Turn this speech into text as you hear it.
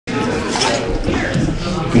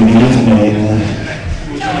Good evening.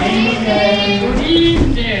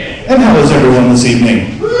 And how is everyone this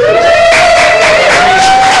evening?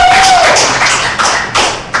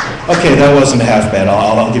 Okay, that wasn't half bad.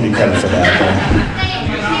 I'll give you credit for that.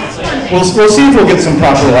 We'll see if we'll get some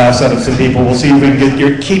proper laughs out of some people. We'll see if we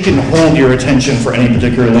can keep and hold your attention for any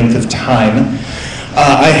particular length of time.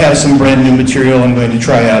 I have some brand new material I'm going to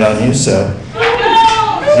try out on you, so.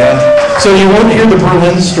 Yeah. So you won't hear the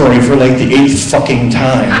Berlin story for like the 8th fucking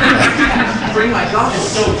time. Bring my God,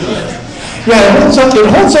 it's so good. Yeah, it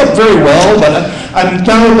holds up very well, but I'm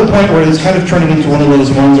now at the point where it's kind of turning into one of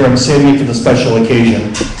those ones where I'm saving it for the special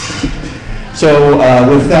occasion. So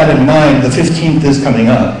with that in mind, the 15th is coming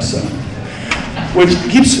up, so. Which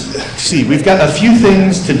keeps, see, we've got a few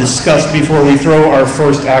things to discuss before we throw our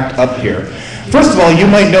first act up here. First of all, you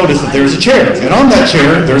might notice that there's a chair, and on that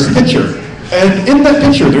chair, there's a picture. And in that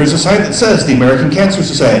picture, there's a sign that says the American Cancer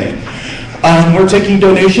Society. We're taking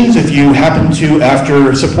donations if you happen to,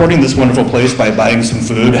 after supporting this wonderful place by buying some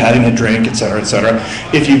food, having a drink, et cetera,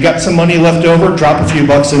 if you've got some money left over, drop a few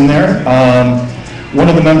bucks in there. One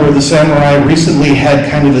of the members of the Samurai recently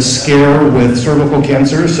had kind of a scare with cervical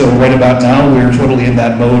cancer, so right about now, we're totally in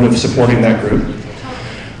that mode of supporting that group.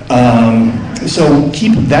 So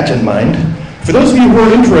keep that in mind. For those of you who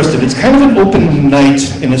are interested, it's kind of an open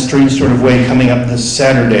night in a strange sort of way coming up this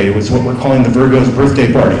Saturday. It was what we're calling the Virgo's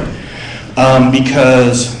birthday party.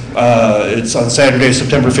 Because it's on Saturday,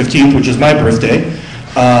 September 15th, which is my birthday.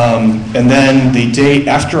 And then the day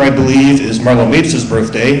after, I believe, is Marlo Mapes'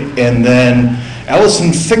 birthday. And then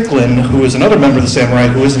Allison Ficklin, who is another member of the Samurai,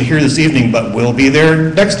 who isn't here this evening, but will be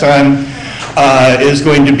there next time, is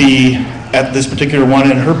going to be at this particular one,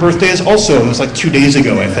 and her birthday is also, it was like 2 days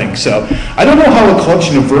ago, I think. So I don't know how a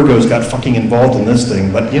collection of Virgos got fucking involved in this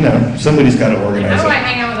thing, but you know, somebody's got to organize it. How do I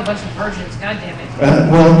hang out with a bunch of virgins? God damn it.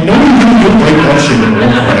 Well, nobody really did great question in real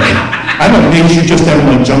quick. I'm amazed you just haven't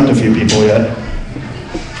like jumped a few people yet.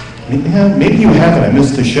 Yeah, maybe you haven't. I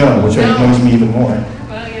missed the show, which annoys me even more.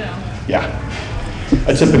 Well, you know. Yeah.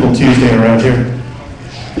 A typical Tuesday around here.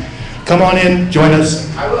 Come on in, join us.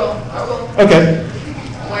 I will. Okay.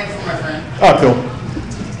 I'm waiting for my friend. Oh, cool.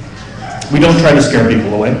 We don't try to scare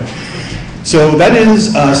people away. So that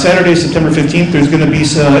is Saturday, September 15th. There's going to be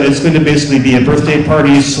it's going to basically be a birthday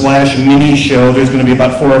party / mini show. There's going to be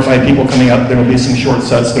about 4 or 5 people coming up. There will be some short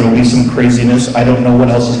sets. There will be some craziness. I don't know what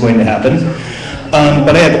else is going to happen.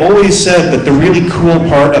 But I have always said that the really cool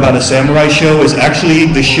part about a Samurai show is actually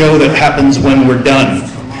the show that happens when we're done.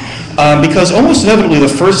 Because almost inevitably the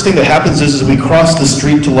first thing that happens is we cross the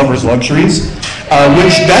street to Lover's Luxuries,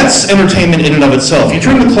 which that's entertainment in and of itself. You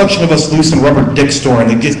turn the collection of us loose in Rubber Dick store and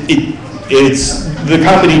the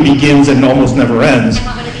comedy begins and almost never ends.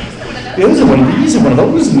 It was one of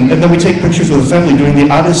those, and then we take pictures with the family doing the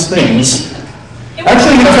oddest things.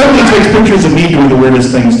 Actually, the family takes pictures of me doing the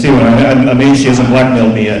weirdest things too, and I'm amazed she hasn't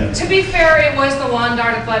blackmailed me yet. To be fair, it was the wand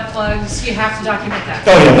dart of butt plugs. You have to document that.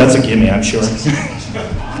 Oh yeah, that's a gimme, I'm sure.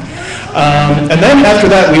 And then after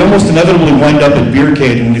that, we almost inevitably wind up at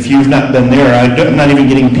Beercade, and if you've not been there, I'm not even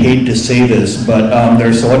getting paid to say this, but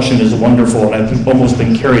their selection is wonderful, and I've almost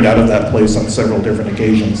been carried out of that place on several different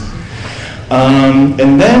occasions.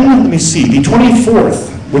 And then, let me see, the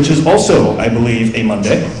 24th, which is also, I believe, a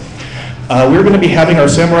Monday, we're going to be having our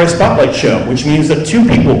Samurai Spotlight show, which means that 2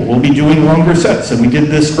 people will be doing longer sets, and we did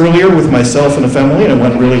this earlier with myself and a family, and it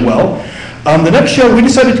went really well. The next show, we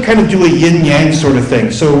decided to kind of do a yin-yang sort of thing.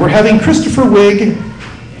 So we're having Christopher Wigg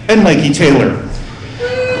and Mikey Taylor.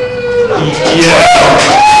 Yeah.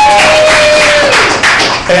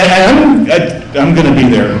 And I'm going to be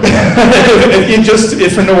there.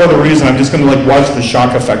 If for no other reason, I'm just going to like watch the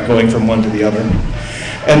shock effect going from one to the other.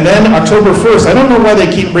 And then October 1st, I don't know why they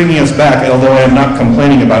keep bringing us back, although I am not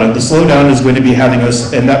complaining about it. The Slowdown is going to be having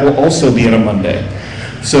us, and that will also be on a Monday.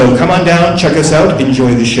 So come on down, check us out,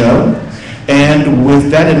 enjoy the show. And with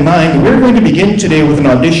that in mind, we're going to begin today with an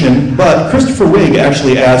audition, but Christopher Wigg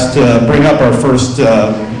actually asked to bring up our first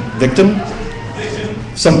victim,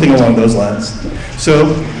 something along those lines. So,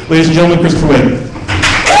 ladies and gentlemen, Christopher Wigg.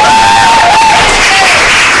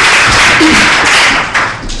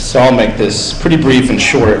 So I'll make this pretty brief and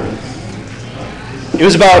short. It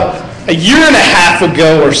was about a year and a half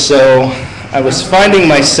ago or so, I was finding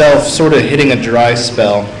myself sort of hitting a dry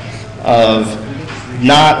spell of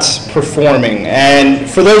not performing. And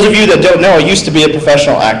for those of you that don't know, I used to be a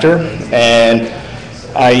professional actor, and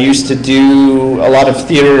I used to do a lot of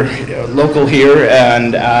theater local here,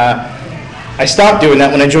 and I stopped doing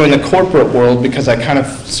that when I joined the corporate world because I kind of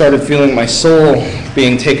started feeling my soul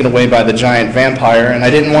being taken away by the giant vampire, and I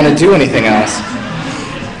didn't want to do anything else.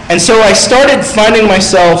 And so I started finding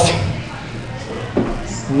myself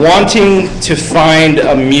wanting to find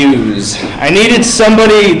a muse. I needed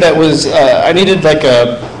somebody that was, I needed like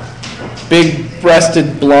a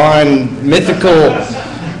big-breasted, blonde, mythical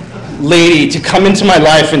lady to come into my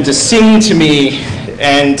life and to sing to me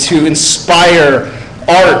and to inspire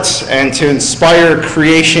art and to inspire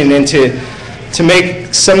creation and to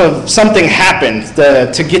make something happen,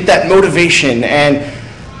 to get that motivation. And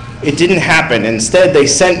it didn't happen. Instead, they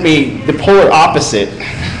sent me the polar opposite,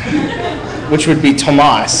 which would be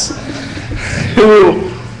Tomas, who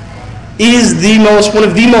is one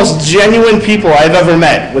of the most genuine people I've ever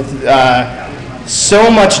met, with so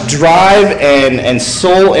much drive and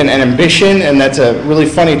soul and ambition, and that's a really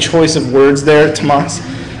funny choice of words there, Tomas.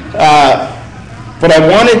 But I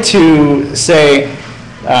wanted to say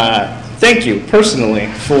thank you personally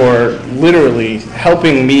for literally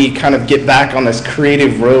helping me kind of get back on this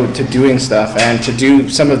creative road to doing stuff and to do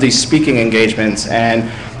some of these speaking engagements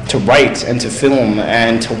and to write and to film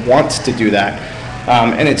and to want to do that.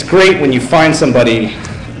 And it's great when you find somebody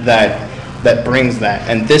that brings that,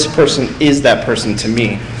 and this person is that person to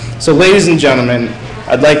me. So ladies and gentlemen,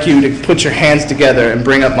 I'd like you to put your hands together and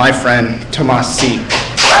bring up my friend, Tomas C.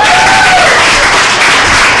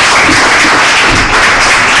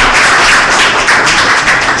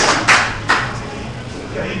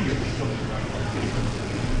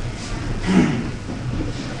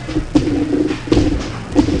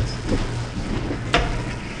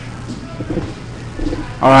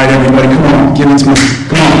 All right, everybody, come on, give it to me.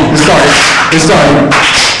 Come on, let's start. Let's start.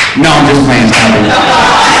 No, I'm just playing.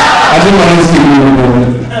 I just want to see you do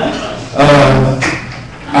it.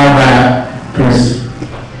 I rap, Chris.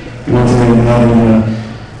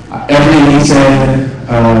 Everything he said,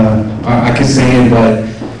 I can say it, but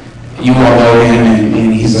you all know him,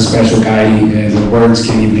 and he's a special guy, and the words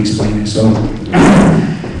can't even explain it. So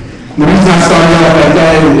the reason I started off like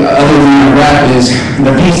that, other than my rap, is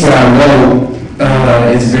the piece that I wrote.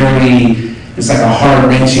 It's like a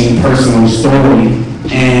heart-wrenching personal story,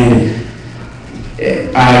 and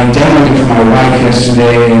I demoed it for my wife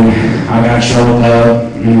yesterday, and I got choked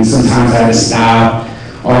up, and sometimes I had to stop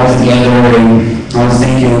altogether, and I was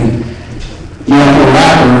thinking, I'm a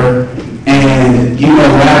rapper, and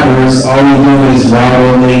rappers, all we do is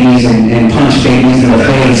rival ladies and punch babies in the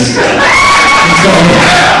face. So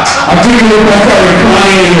I figured if I started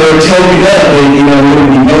crying or choking up, then, it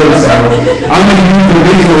wouldn't be good. So I'm going to use the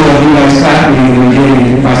visual of you guys clapping in the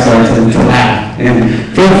beginning if I start to laugh. And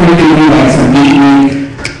feel free to do like some beat me.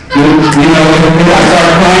 If I start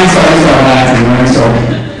crying, so I start laughing, right? So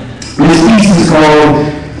this piece is called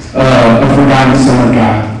A Forgotten Son of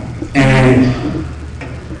God. And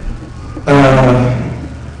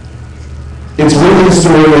it's really a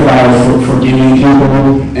story about forgiving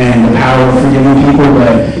people and the power of forgiving people,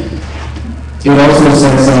 but it also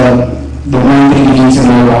sets up the one thing you need to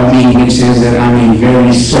know about me, which is that I'm a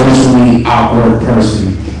very socially awkward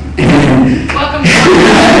person. Welcome.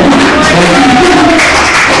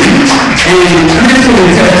 And Chris will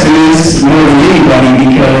attest to this more than anybody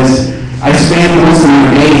because I spend most of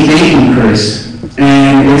my day dating Chris.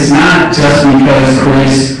 And it's not just because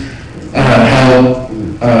Chris helped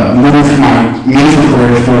move my music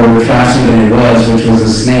career forward faster than it was, which was a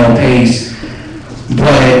snail pace,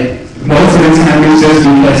 but most of the time it's just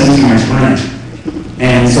because he's my friend.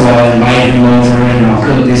 And so I'll invite him over and I'll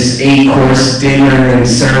cook this 8-course dinner and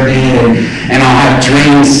serve it, and I'll have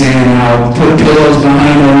drinks and I'll put pillows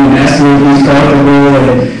behind him and ask him if he's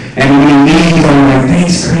comfortable. And when he leaves, I'm like,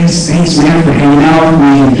 thanks Chris, thanks man for hanging out with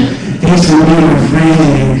me, thanks for being my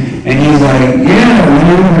friend. And he's like, yeah,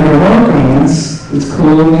 man, you're welcome. It's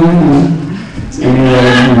cool, man. And you're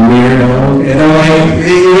like, weirdo. And I'm like,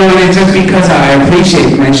 it's just because I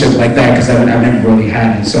appreciate friendship like that, because I've never really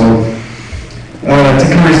had it. So, to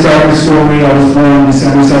kind of start the story, I was born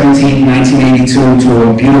December 17, 1982, to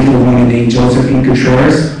a beautiful woman named Josephine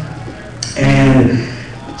Contreras. And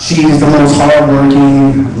she's the most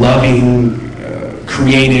hardworking, loving,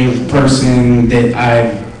 creative person that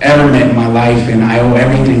I've ever met in my life, and I owe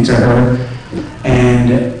everything to her.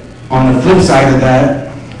 And on the flip side of that,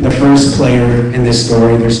 the first player in this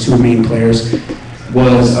story, there's two main players,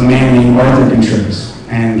 was a man named Arthur Contreras,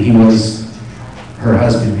 and he was her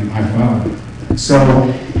husband and my father. So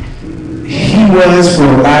he was, for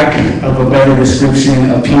lack of a better description,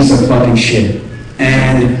 a piece of fucking shit.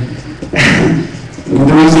 And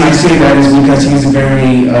the reason I say that is because he's a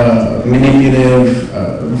very manipulative,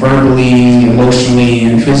 verbally, emotionally,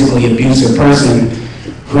 and physically abusive person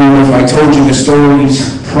who, if I told you the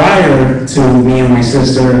stories prior to me and my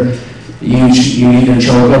sister, you either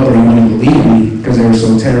choke up or you wouldn't believe me because they were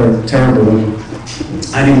so terrible.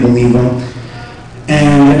 I didn't believe them.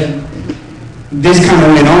 And this kind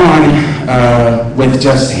of went on with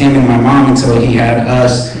just him and my mom until he had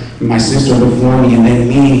us, my sister before me, and then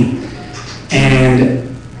me. And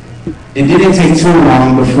it didn't take too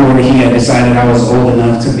long before he had decided I was old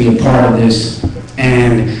enough to be a part of this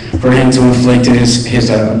and for him to inflict his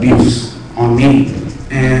abuse on me.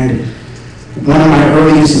 And one of my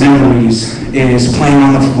earliest memories is playing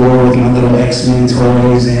on the floor with my little X-Men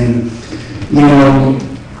toys, and you know,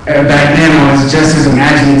 back then I was just as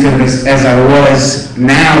imaginative as I was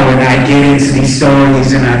now, and I get into these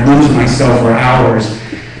stories and I lose myself for hours.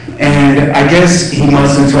 And I guess he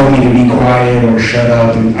must have told me to be quiet or shut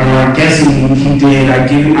up, or I'm guessing he did. I'm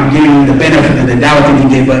giving him the benefit of the doubt that he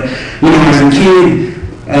did, but you know, as a kid,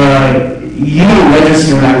 you don't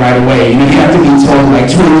register that right away. You know, you have to be told like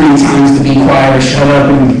 2 or 3 times to be quiet or shut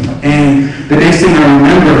up, and the next thing I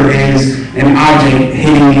remember is an object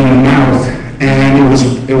hitting me in the mouth, and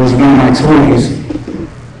it was one of my toys,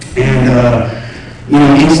 and you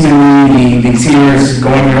know, instantly the tears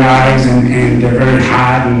go in your eyes, and they're very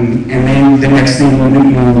hot, and then the next thing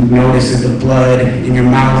you notice is the blood in your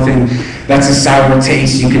mouth, and that's a sour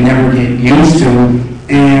taste you can never get used to.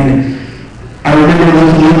 And I remember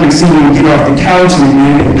looking up and seeing him get off the couch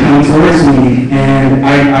and come towards me, and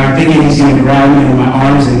I figured he's going to grab me in my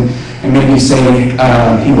arms and maybe say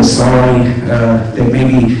he was sorry, that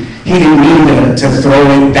maybe he didn't mean to throw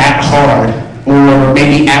it that hard, or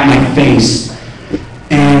maybe at my face.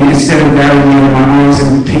 And instead of grabbing me in my arms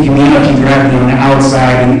and picking me up, he grabbed me on the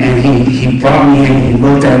outside, and he brought me in, he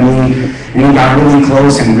looked at me, and he got really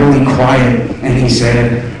close and really quiet, and he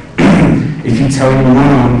said, if you tell your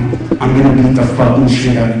mom, I'm gonna beat the fucking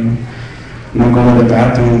shit out of you. I'm gonna go to the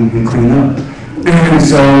bathroom and clean up. And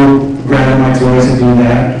so, grabbing my toys and do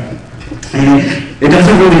that. And it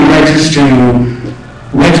doesn't really register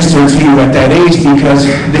to you at that age, because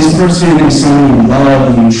this person is someone you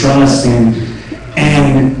love and you trust, and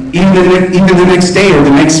even the next day or the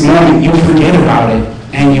next moment, you forget about it,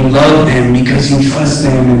 and you love them because you trust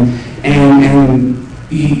them, and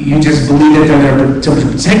you just believe that they're there to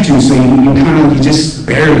protect you, so you just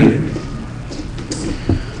bury it.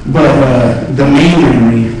 But the main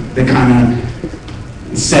memory that kind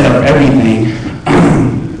of set up everything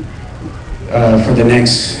for the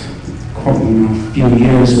next few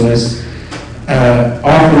years was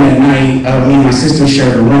often at night, me and my sister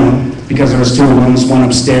shared a room, because there was 2 rooms, one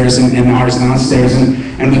upstairs and ours downstairs,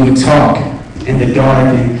 and we would talk in the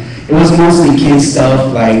dark, and it was mostly kid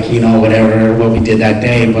stuff, like, you know, what we did that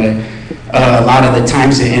day, but a lot of the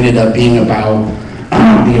times it ended up being about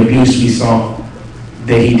the abuse we saw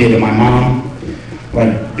that he did to my mom,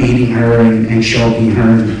 like beating her and choking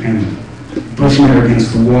her and pushing her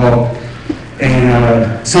against the wall,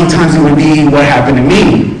 and sometimes it would be what happened to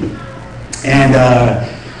me, and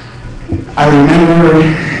I remember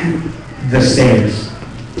the stairs.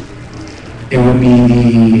 It would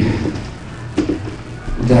be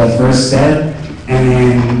the first step, and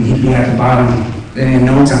then he'd be at the bottom in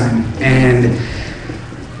no time. And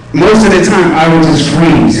most of the time, I would just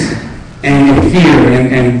freeze and in fear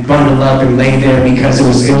and bundle up and lay there, because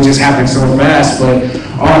it would just happen so fast. But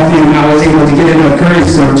often I was able to get enough courage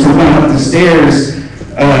to run up the stairs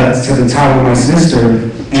to the top of my sister,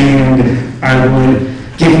 and I would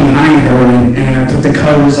get behind her, and I put the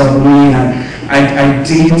covers up on me, and I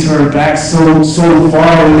dig into her back so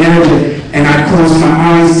far in there, and I close my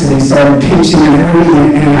eyes till they started pinching and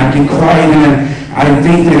hurting, and I get quiet, and I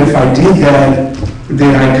think that if I did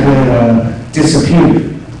that I could disappear.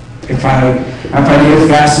 If I get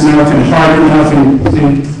fast enough and hard enough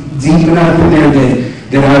and deep enough in there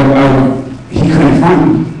that he couldn't find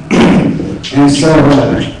me. And so,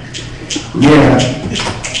 yeah.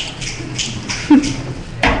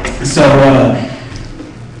 So,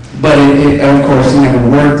 but it of course never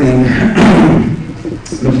worked, and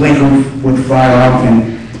the blinker would fly off,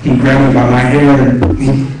 and he'd grab me by my hair, and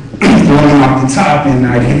he'd throw me off the top, and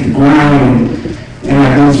I'd hit the ground, and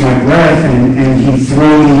I'd lose my breath, and he'd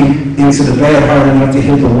throw me into the bed hard enough to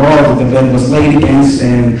hit the wall that the bed was laid against,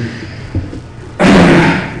 and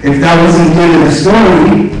if that wasn't the end of the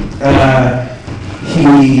story, he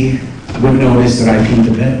would notice that I peed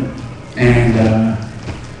the bed. And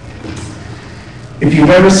if you've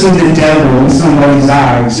ever seen the devil in somebody's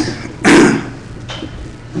eyes,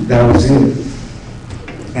 that was it.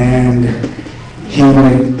 And he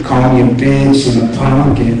would call me a bitch and a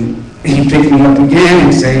punk, and he'd pick me up again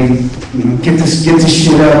and say, you know, get this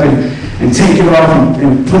shit up and take it off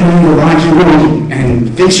and put it in the laundry room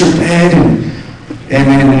and fix your bed, and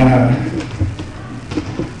then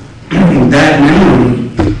that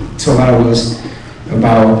memory till I was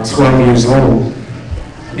about 12 years old.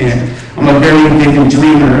 And I'm a very vivid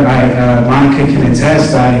dreamer. Monica can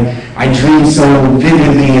attest. I dream so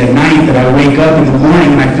vividly at night that I wake up in the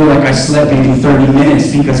morning and I feel like I slept maybe 30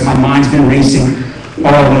 minutes because my mind's been racing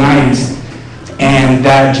all night. And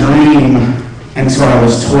that dream, until I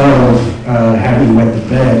was 12, had me wet the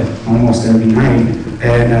bed almost every night.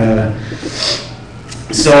 And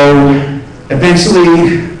so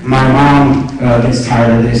eventually my mom gets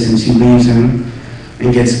tired of this and she leaves him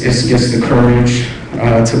and gets the courage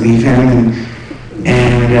to leave him.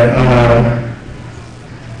 And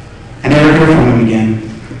I never heard from him again.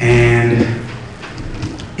 And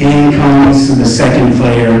in comes the second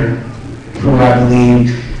player, who I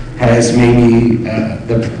believe has made me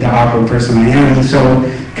the awkward person I am. So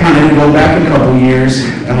kind of go back a couple years,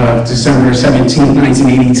 December 17th,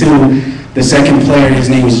 1982, the second player, his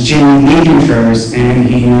name is Jimmy Liegenfers, and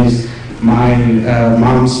he is my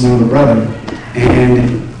mom's younger brother.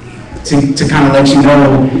 And to kind of let you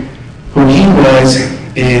know who he was,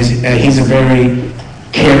 is he's a very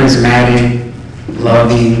charismatic,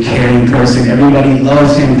 loving, caring person. Everybody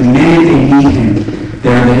loves him. The minute they meet him,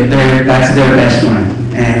 that's their best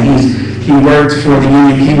friend. And he works for the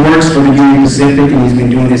Union Pacific, and he's been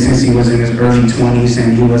doing this since he was in his early 20s,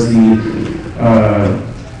 and he was the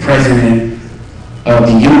president of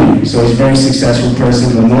the union. So he's a very successful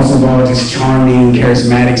person, but most of all, just charming,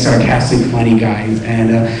 charismatic, sarcastic, funny guy.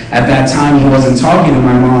 And at that time, he wasn't talking to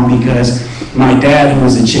my mom because my dad, who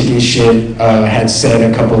was a chicken shit, had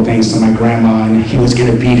said a couple of things to my grandma, and he was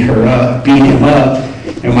gonna beat him up,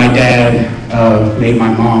 and my dad made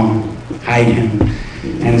my mom hide him.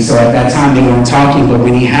 And so at that time they weren't talking, but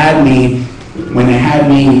when they had me,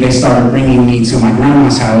 they started bringing me to my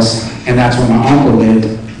grandma's house, and that's where my uncle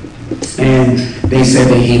lived. And they said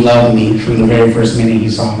that he loved me from the very first minute he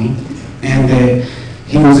saw me, and that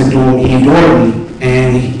he adored me,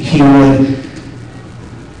 and he would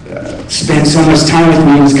spend so much time with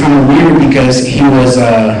me. It was kind of weird because he was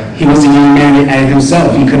a young man at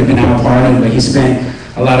himself. He could have been out partying, but he spent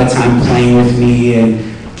a lot of time playing with me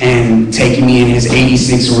and taking me in his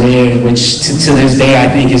 86 Red, which to this day I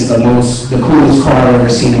think is the coolest car I've ever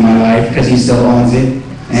seen in my life, because he still owns it.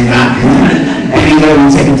 And he let me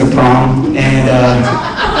take it to prom. And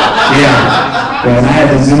yeah, well, I had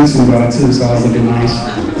the zoom suit on too, so I was looking nice.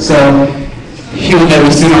 So he would let me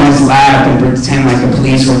sit on his lap and pretend like the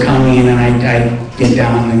police were coming, and I'd get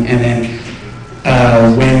down. And then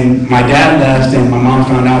when my dad left and my mom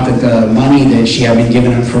found out that the money that she had been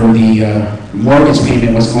giving him for the mortgage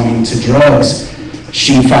payment was going to drugs,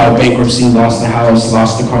 she filed bankruptcy, lost the house,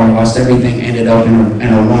 lost the car, lost everything, ended up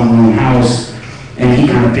in a one-room house, and he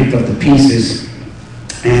kind of picked up the pieces,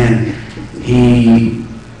 and he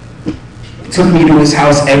took me to his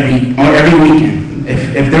house every weekend.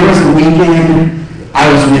 If there was a weekend,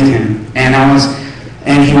 I was with him,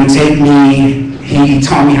 and he would take me. He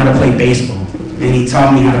taught me how to play baseball, and he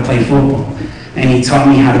taught me how to play football, and he taught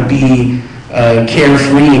me how to be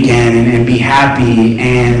carefree again and be happy.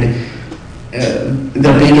 And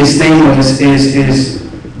the biggest thing is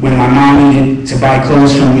when my mom needed to buy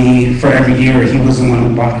clothes for me for every year, he was the one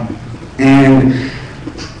who bought it. And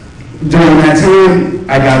during that time,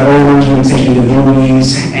 I got older. He would take me to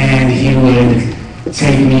movies, and he would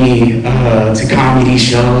take me to comedy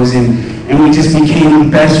shows, and we just became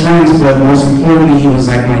best friends. But most importantly, he was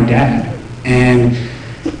like my dad. And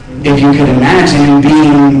if you could imagine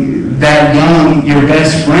being that young, your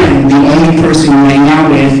best friend, the only person you hang out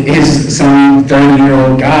with is some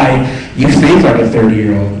 30-year-old guy, you think like a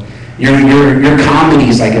 30-year-old. Your comedy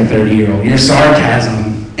is like a 30-year-old. Your sarcasm.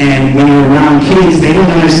 And when you're around kids, they don't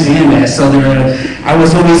understand that. So I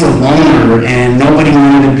was always a loner, and nobody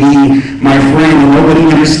wanted to be my friend, and nobody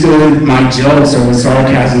understood my jokes or what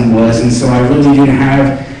sarcasm was. And so I really didn't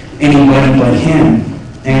have anybody but him.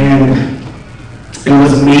 And it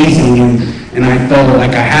was amazing, and I felt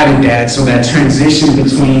like I had a dad. So that transition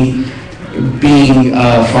between being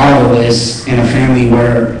fatherless in a family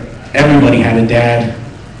where everybody had a dad,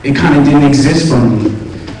 it kind of didn't exist for me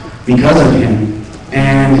because of him.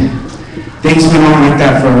 And things went on like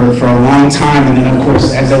that for a long time, and then of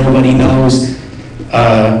course, as everybody knows,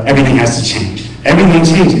 everything has to change. Everything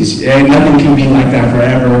changes. Nothing can be like that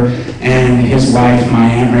forever. And his wife, my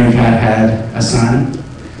Aunt Rafe, had a son.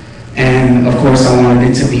 And of course I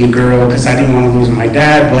wanted it to be a girl because I didn't want to lose my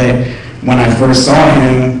dad, but when I first saw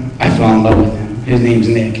him, I fell in love with him. His name's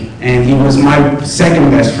Nick. And he was my second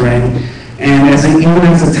best friend. And even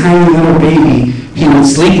as a tiny little baby, he would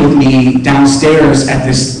sleep with me downstairs at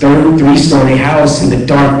this three-story house in the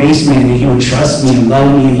dark basement, and he would trust me and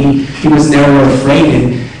love me, and he was never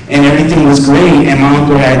afraid, and everything was great. And my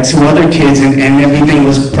uncle had two other kids, and everything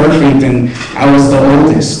was perfect, and I was the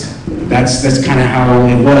oldest. That's kind of how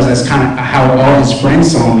it was. That's kind of how all his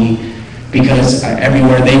friends saw me, because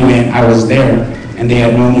everywhere they went, I was there. And they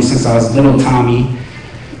had known me since I was little Tommy.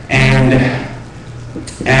 And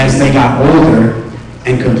as they got older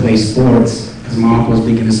and could play sports, because my uncle was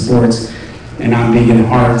big into sports, and I'm big into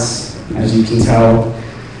arts, as you can tell,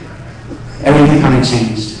 everything kind of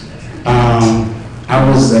changed. I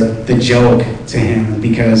was the joke to him,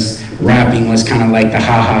 because rapping was kind of like the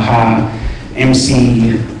ha ha ha,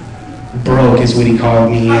 MC broke is what he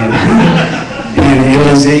called me, and it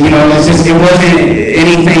was, you know, it wasn't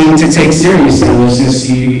anything to take seriously. It was just,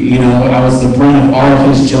 you know, I was the brunt of all of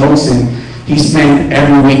his jokes, and he spent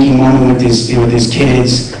every waking moment with his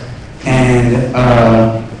kids, and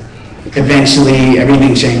eventually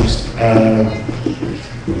everything changed.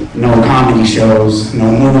 No comedy shows,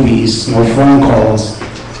 no movies, no phone calls,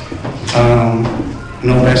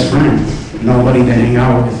 no best friend, nobody to hang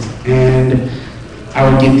out with. And I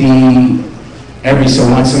would get every so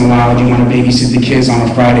once in a while, do you want to babysit the kids on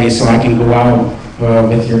a Friday so I can go out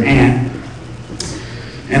with your aunt?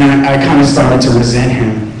 And I kind of started to resent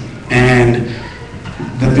him. And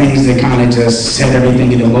the things that kind of just set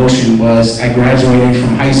everything into motion was I graduated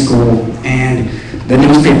from high school, and the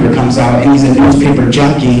newspaper comes out, and he's a newspaper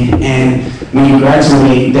junkie, and when you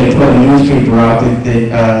graduate, they put a newspaper out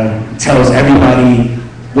that tells everybody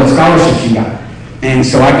what scholarships you got. And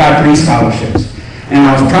so I got 3 scholarships. And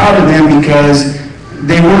I was proud of them because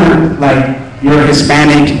they weren't like, you're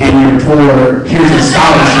Hispanic and you're poor, here's a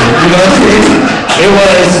scholarship. You know, it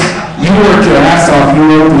was, you worked your ass off, you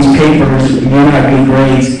wrote these papers, you had good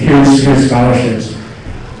grades, here's scholarships.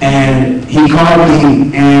 And he called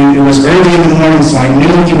me, and it was early in the morning, so I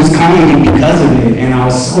knew he was calling me because of it, and I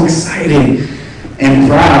was so excited and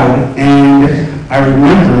proud. And I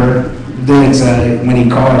remember that when he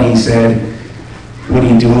called, he said, "What are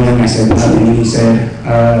you doing?" I said, "Nothing." And he said,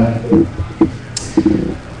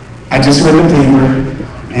 "I just read the paper,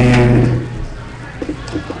 and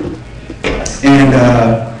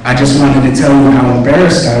I just wanted to tell you how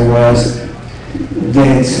embarrassed I was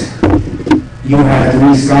that you had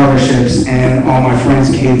 3 scholarships and all my friends'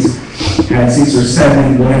 kids had 6 or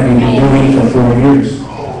 7. What have you been doing for 4 years?"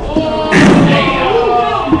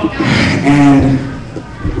 And,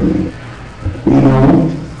 you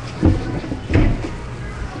know,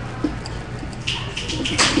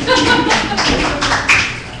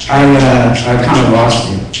 I kind of lost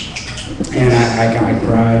it, and I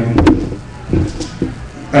cried.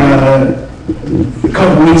 A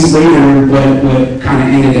couple weeks later, what kind of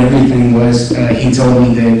ended everything was he told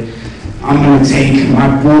me that I'm going to take my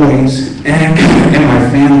boys and my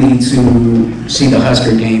family to see the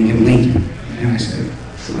Husker game in Lincoln. And I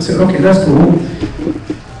said, okay, that's cool.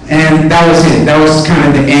 And that was it. That was kind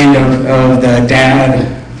of the end of the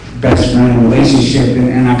dad-best friend relationship,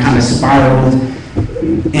 and I kind of spiraled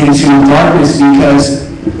into darkness, because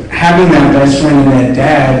having that best friend and that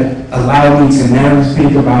dad allowed me to never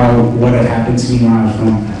think about what had happened to me when I was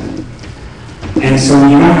growing up. And so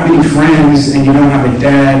when you don't have any friends and you don't have a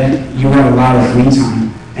dad, you have a lot of free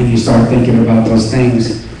time, and you start thinking about those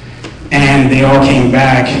things. And they all came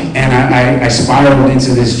back, and I spiraled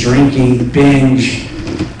into this drinking binge.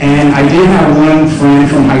 And I did have one friend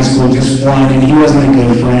from high school, just one, and he wasn't a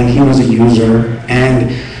good friend, he was a user.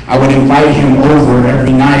 And I would invite him over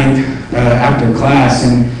every night after class,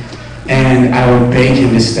 and I would beg him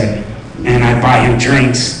to stay. And I'd buy him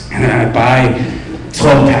drinks, and then I'd buy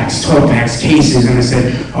 12 packs, cases, and I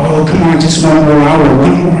said, oh, come on, just one more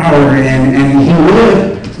hour. And he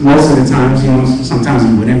would, most of the times, you know, sometimes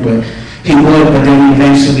he wouldn't, but he would, but then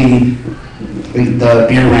eventually the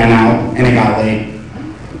beer ran out, and it got late.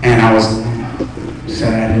 And I was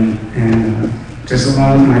sad and just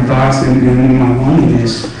alone with my thoughts and my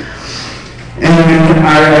loneliness. And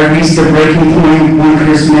I reached a breaking point one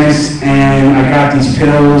Christmas, and I got these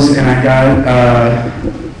pills, and I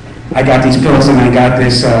got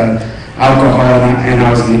this alcohol, and I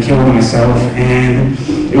was going to kill myself. And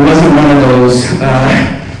it wasn't one of those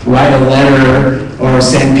write a letter or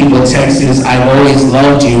send people texts, "I've always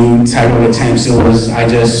loved you" type of attempts. It was, I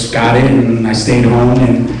just got it, and I stayed home,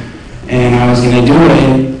 and I was going to do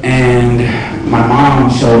it. And my mom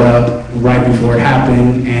showed up right before it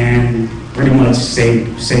happened, and pretty much saved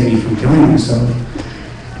me from killing myself.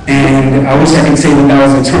 And I wish I could say that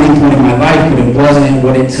was a turning point in my life, but it wasn't.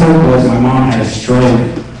 What it took was my mom had a stroke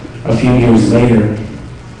a few years later,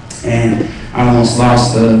 and I almost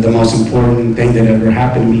lost the most important thing that ever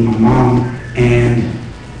happened to me, my mom. And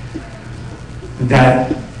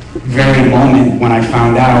that very moment when I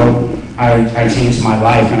found out, I changed my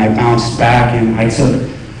life, and I bounced back, and I took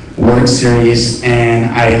worked serious,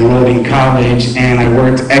 and I enrolled in college, and I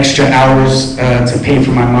worked extra hours to pay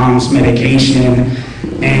for my mom's medication,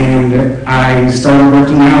 and I started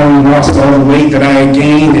working out and lost all the weight that I had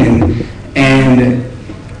gained, and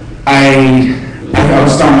I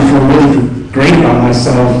was starting to feel really great about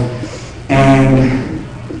myself, and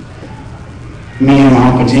me and my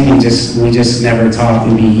Uncle Jimmy we just never talked.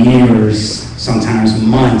 It'd be years, sometimes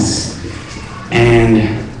months,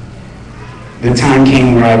 and the time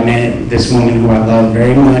came where I met this woman who I love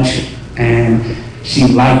very much, and she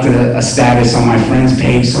liked a status on my friend's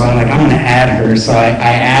page, so I'm gonna add her. So I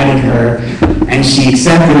added her, and she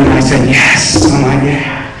accepted, and I said, yes. I'm like,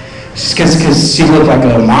 yeah. Because she looked like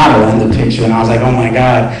a model in the picture, and I was like, oh my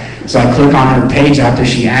God. So I click on her page after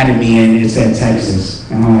she added me, and it said Texas.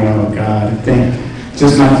 And I'm like, oh God,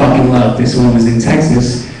 just my fucking luck. This woman's in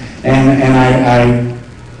Texas, and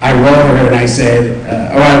I wrote her and I said,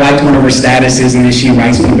 I liked one of her statuses, and then she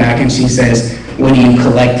writes me back and she says, "When do you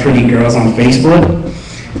collect pretty girls on Facebook?"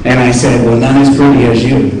 And I said, "Well, none as pretty as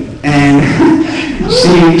you." And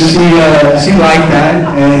she liked that,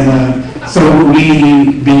 and so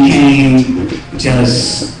we became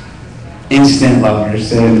just instant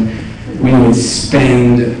lovers, and we would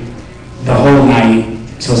spend the whole night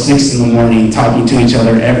till 6 in the morning talking to each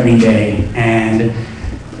other every day. And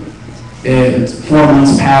 4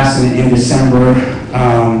 months passed, and in December,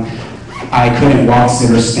 I couldn't walk,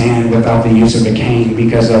 sit, or stand without the use of a cane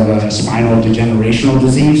because of a spinal degenerational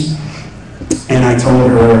disease. And I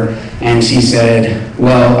told her, and she said,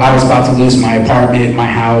 well, I was about to lose my apartment, my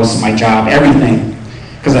house, my job, everything,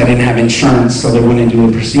 because I didn't have insurance, so they wouldn't do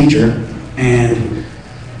a procedure. And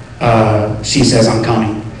she says, I'm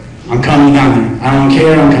coming down there. I don't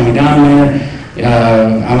care, I'm coming down there.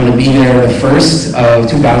 I'm going to be there the 1st of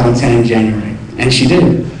 2010, January. And she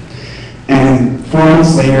did. And 4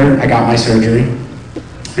 months later, I got my surgery,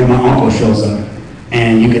 and my uncle shows up.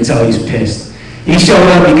 And you could tell he's pissed. He showed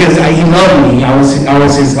up because he loved me. I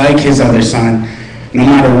was his other son, no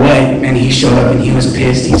matter what. And he showed up, and he was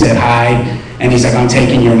pissed. He said hi, and he's like, I'm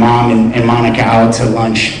taking your mom and Monica out to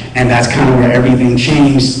lunch. And that's kind of where everything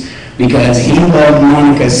changed, because he loved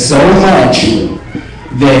Monica so much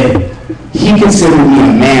that he considered me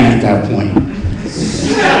a man at that point.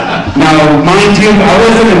 Now, mind you, I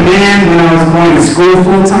wasn't a man when I was going to school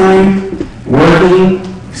full-time, working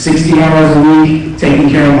 60 hours a week, taking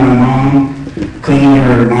care of my mom, cleaning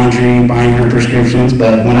her laundry, buying her prescriptions.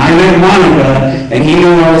 But when I met Monica, and he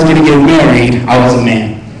knew I was going to get married, I was a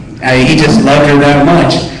man. He just loved her that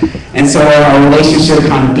much. And so our relationship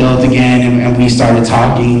kind of built again, and we started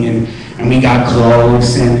talking, and we got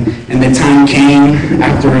close, and the time came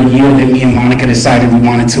after a year that me and Monica decided we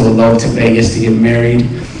wanted to elope to Vegas to get married.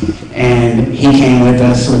 And he came with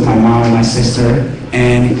us with my mom and my sister,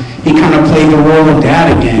 and he kind of played the role of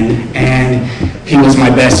dad again. And he was my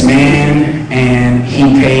best man, and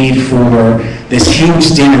he paid for this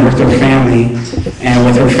huge dinner with her family, and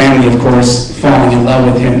with her family, of course, falling in love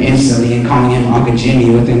with him instantly and calling him Uncle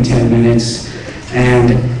Jimmy within 10 minutes.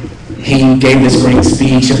 And he gave this great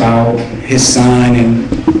speech about his son, and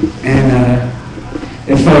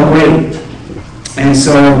it felt great. And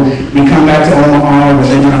so we come back to Omaha, we're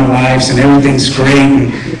living our lives, and everything's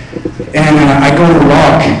great. And I go to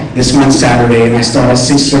walk this one Saturday, and I start at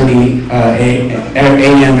 6:30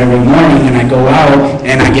 a.m. every morning, and I go out,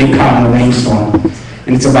 and I get caught in a rainstorm.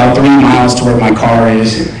 And it's about 3 miles to where my car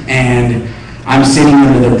is. And I'm sitting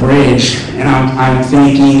under the bridge, and I'm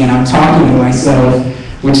thinking, and I'm talking to myself,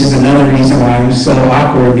 which is another reason why I'm so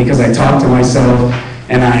awkward, because I talk to myself,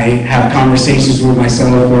 and I have conversations with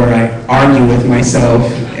myself where I argue with myself,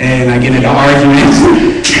 and I get into arguments.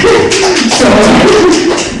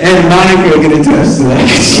 And Monica can attest to that,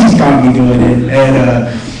 she's caught me doing it.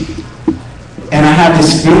 And I had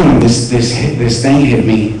this feeling, this thing hit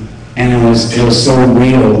me, and it was so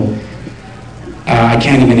real. I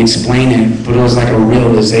can't even explain it, but it was like a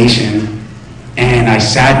realization. And I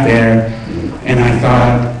sat there, and I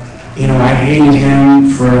thought, you know, I hated him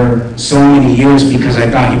for so many years because I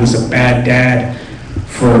thought he was a bad dad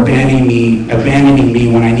for abandoning me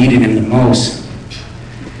when I needed him the most.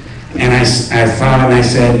 And I thought, and I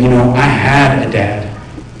said, you know, I had a dad.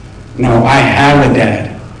 No, I have a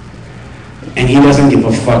dad. And he doesn't give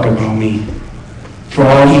a fuck about me. For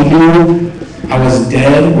all he knew, I was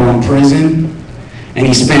dead or in prison, and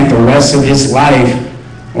he spent the rest of his life,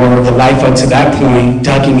 or the life up to that point,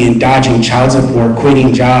 ducking and dodging child support,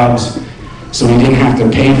 quitting jobs, so he didn't have to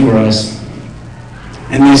pay for us.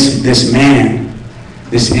 And this man,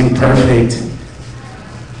 this imperfect,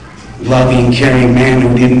 loving, caring man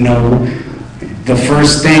who didn't know the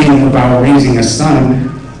first thing about raising a son,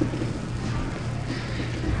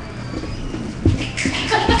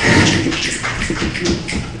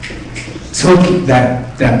 took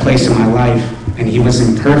that place in my life, and he was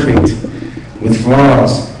imperfect with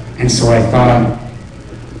flaws. And so I thought,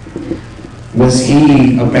 was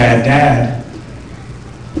he a bad dad?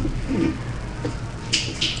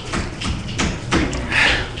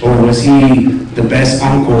 Or was he the best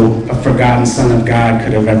uncle a forgotten son of God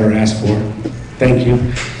could have ever asked for? Thank you.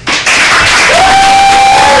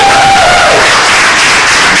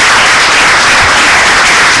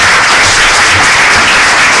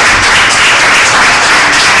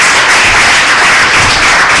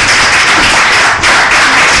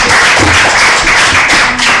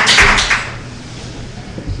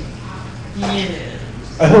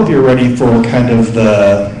 I hope you're ready for kind of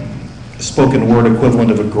the spoken word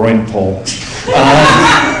equivalent of a groin pull.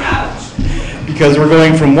 Because we're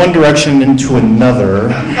going from one direction into another.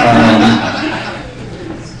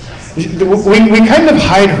 We kind of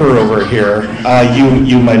hide her over here.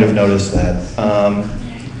 You might have noticed that.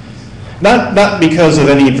 Not because of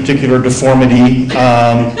any particular deformity.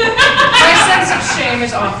 My sense of shame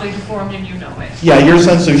is awfully deformed and you know it. Yeah, your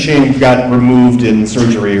sense of shame got removed in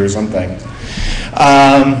surgery or something.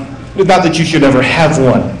 Not that you should ever have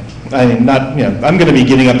one. I mean, I'm going to be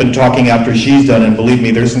getting up and talking after she's done, and believe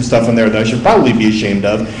me, there's some stuff in there that I should probably be ashamed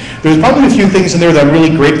of. There's probably a few things in there that I'm really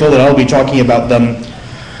grateful that I'll be talking about them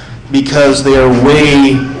because they are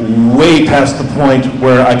way, way past the point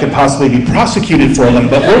where I could possibly be prosecuted for them,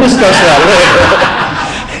 but we'll discuss that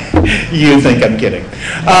later. You think I'm kidding.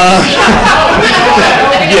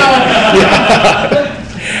 Yeah.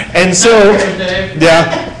 And so,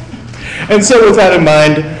 And so with that in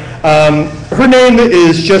mind, her name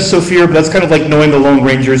is just Sophia, but that's kind of like knowing the Lone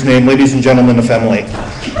Ranger's name. Ladies and gentlemen, the family.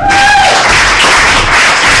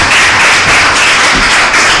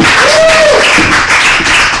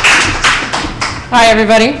 Hi,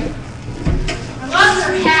 everybody.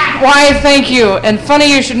 Why, thank you. And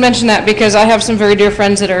funny you should mention that because I have some very dear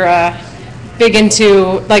friends that are big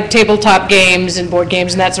into like tabletop games and board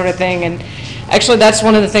games and that sort of thing. And actually, that's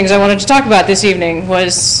one of the things I wanted to talk about this evening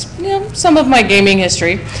was some of my gaming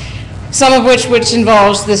history, some of which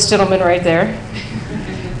involves this gentleman right there.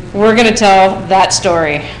 We're going to tell that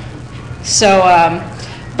story. So,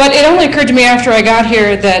 but it only occurred to me after I got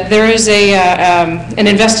here that there is an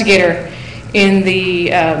investigator in the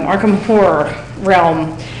Arkham Horror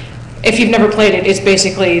realm. If you've never played it, it's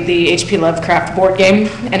basically the H.P. Lovecraft board game,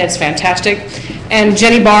 and it's fantastic. And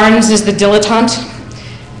Jenny Barnes is the dilettante.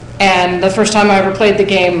 And the first time I ever played the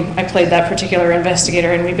game, I played that particular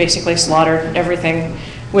investigator, and we basically slaughtered everything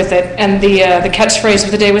with it. And the catchphrase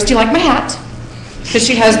of the day was, "Do you like my hat?" Because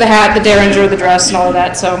she has the hat, the derringer, the dress, and all of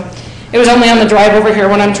that. So it was only on the drive over here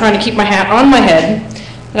when I'm trying to keep my hat on my head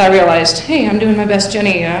that I realized, hey, I'm doing my best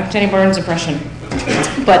Jenny Barnes impression.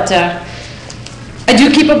 But I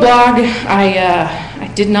do keep a blog.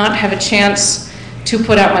 I did not have a chance to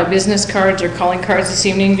put out my business cards or calling cards this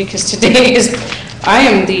evening because today I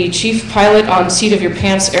am the chief pilot on Seat of Your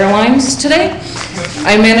Pants Airlines today.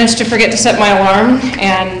 I managed to forget to set my alarm,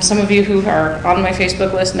 and some of you who are on my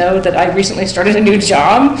Facebook list know that I recently started a new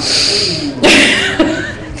job.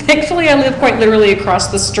 Thankfully, I live quite literally across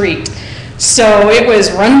the street. So it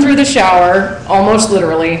was run through the shower, almost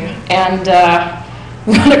literally, and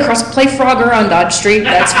run across, play Frogger on Dodge Street,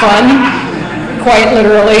 that's fun, quite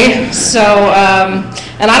literally. So,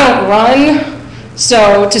 and I don't run.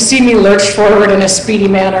 So to see me lurch forward in a speedy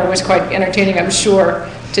manner was quite entertaining, I'm sure,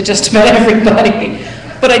 to just about everybody.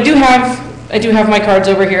 But I do have my cards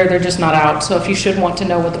over here, they're just not out. So if you should want to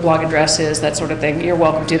know what the blog address is, that sort of thing, you're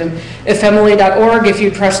welcome to them. Ifemily.org if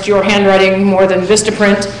you trust your handwriting more than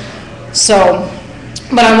Vistaprint. So,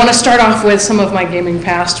 but I want to start off with some of my gaming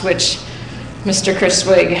past, which Mr. Chris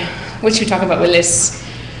Swig, which you talk about Willis,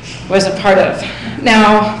 was a part of.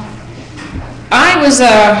 Now, I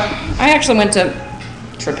actually went to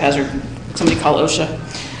Trip Hazard, somebody call OSHA.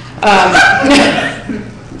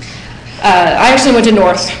 I actually went to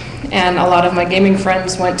North, and a lot of my gaming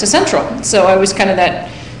friends went to Central. So I was kind of that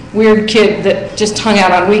weird kid that just hung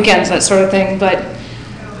out on weekends, that sort of thing. But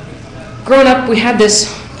growing up, we had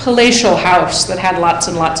this palatial house that had lots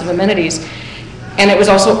and lots of amenities. And it was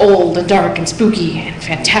also old and dark and spooky and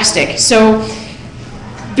fantastic. So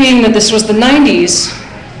being that this was the 90s,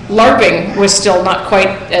 LARPing was still not quite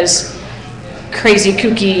as crazy,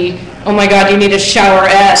 kooky, oh my God, you need a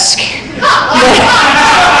shower-esque.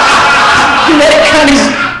 That kind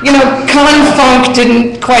of, con-funk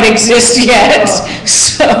didn't quite exist yet.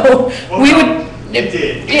 So we would, it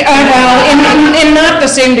did. Yeah, well, in not the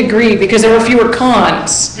same degree because there were fewer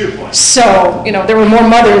cons. Good point. So, there were more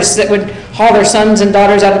mothers that would haul their sons and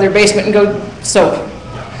daughters out of their basement and go soap.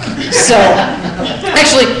 So,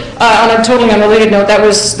 actually, On a totally unrelated note, that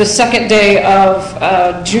was the second day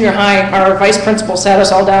of junior high. Our vice principal sat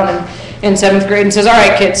us all down in 7th grade and says, all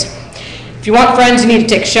right, kids, if you want friends, you need to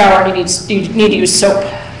take a shower and you need to use soap.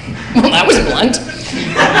 Well, that was blunt.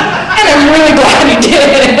 And I'm really glad he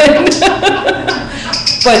did.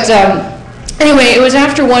 But anyway, it was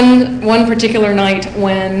after one particular night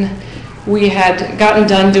when we had gotten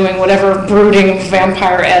done doing whatever brooding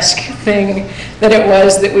vampire-esque thing that it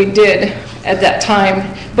was that we did at that time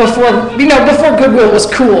before Goodwill was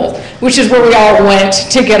cool, which is where we all went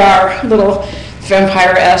to get our little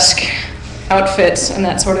vampire-esque outfits and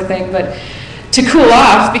that sort of thing. But to cool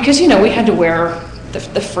off, because we had to wear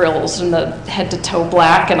the frills and the head-to-toe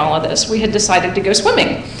black and all of this, we had decided to go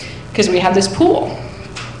swimming because we had this pool.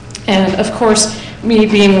 And of course, me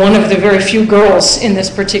being one of the very few girls in this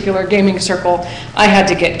particular gaming circle, I had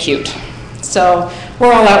to get cute. So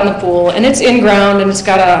we're all out in the pool, and it's in-ground, and it's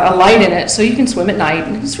got a light in it, so you can swim at night,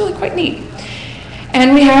 and it's really quite neat.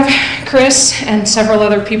 And we have Chris and several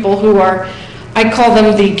other people who are, I call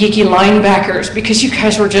them the geeky linebackers, because you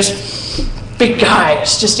guys were just big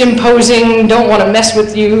guys, just imposing, don't want to mess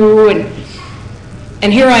with you,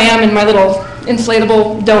 and here I am in my little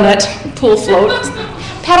inflatable donut pool float.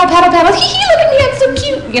 Paddle, paddle, paddle, hee hee, look at me, I'm so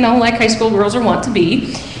cute, like high school girls are wont to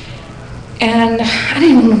be. And I didn't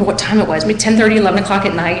even remember what time it was, maybe 10:30, 11 o'clock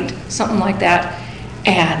at night, something like that.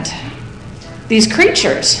 And these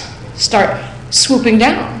creatures start swooping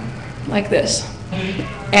down like this.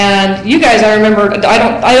 And you guys, I remember,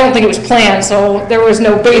 I don't think it was planned, so there was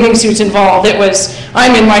no bathing suits involved. It was,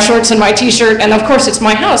 I'm in my shorts and my t-shirt, and of course it's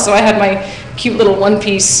my house, so I had my cute little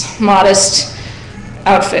one-piece, modest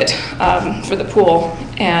outfit for the pool.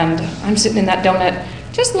 And I'm sitting in that donut,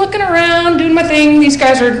 just looking around, doing my thing. These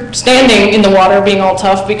guys are standing in the water, being all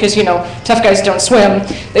tough, because, tough guys don't swim.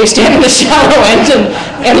 They stand in the shallow end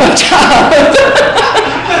and look tough.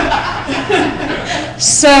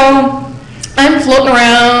 So I'm floating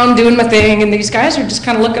around, doing my thing, and these guys are just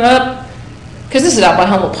kind of looking up, because this is out by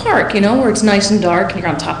Hummel Park, where it's nice and dark, and you're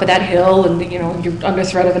on top of that hill, and, you're under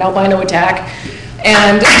threat of an albino attack.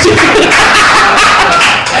 And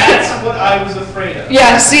that's what I was afraid of.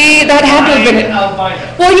 Yeah, see, that had to have been it. Albino.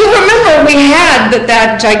 Well, you remember we had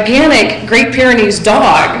that gigantic Great Pyrenees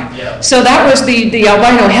dog. Yep. So that was the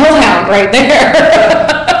albino hellhound right there.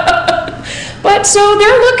 But so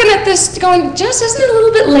they're looking at this going, Jess, isn't it a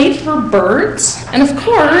little bit late for birds? And of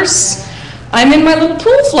course, I'm in my little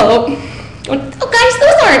pool float going, oh guys,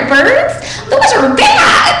 those aren't birds, those are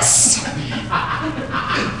bats.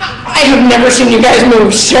 I have never seen you guys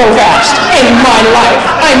move so fast in my life.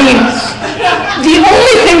 I mean, the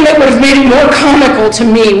only thing that would have made it more comical to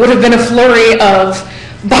me would have been a flurry of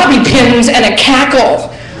bobby pins and a cackle.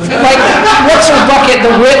 Like, what's her bucket,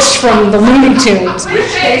 the witch from the Looney Tunes?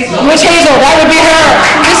 Witch Hazel, that would be her.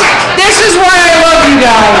 This is why I love you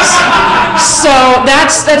guys. So that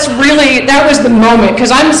was the moment, because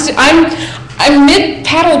I'm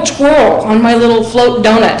mid-paddle twirl on my little float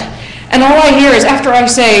donut. And all I hear is, after I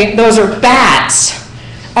say, those are bats,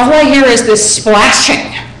 all I hear is this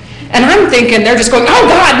splashing. And I'm thinking, they're just going, oh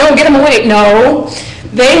God, no, get them away. No,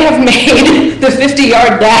 they have made the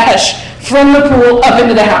 50-yard dash from the pool up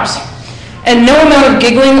into the house. And no amount of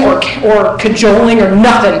giggling or cajoling or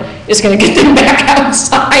nothing is going to get them back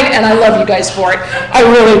outside, and I love you guys for it. I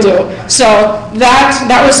really do. So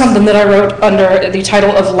that was something that I wrote under the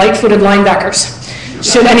title of Light-Footed Linebackers,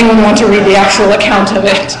 should anyone want to read the actual account of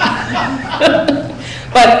it.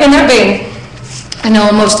 But in that vein, I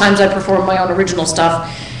know most times I perform my own original stuff,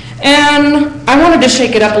 and I wanted to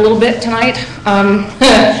shake it up a little bit tonight.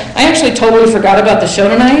 I actually totally forgot about the show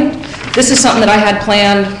tonight. This is something that I had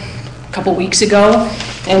planned a couple weeks ago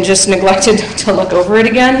and just neglected to look over it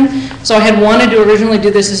again. So I had wanted to originally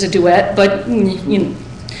do this as a duet, but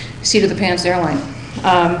seat of the pants airline.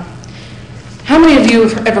 How many of you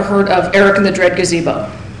have ever heard of Eric and the Dread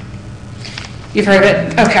Gazebo? You've heard of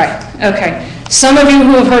it? Okay. Some of you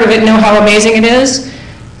who have heard of it know how amazing it is.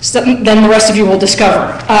 Then the rest of you will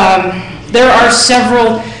discover. There are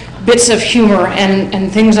several bits of humor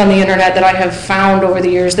and things on the internet that I have found over the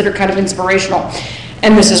years that are kind of inspirational,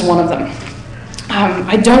 and this is one of them.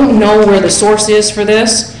 I don't know where the source is for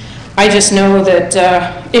this. I just know that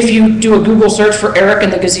if you do a Google search for Eric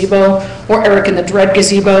and the Gazebo or Eric and the Dread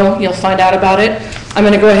Gazebo, you'll find out about it. I'm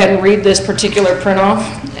going to go ahead and read this particular print off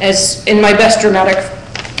as in my best dramatic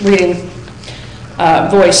reading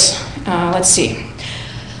voice. Let's see.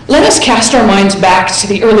 Let us cast our minds back to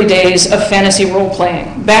the early days of fantasy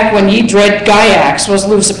role-playing, back when ye dread Gaiax was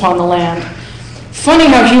loose upon the land. Funny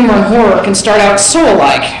how humor and horror can start out so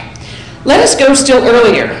alike. Let us go still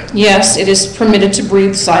earlier. Yes, it is permitted to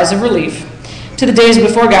breathe sighs of relief. to the days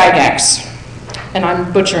before Gygax, and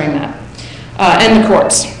I'm butchering that, and the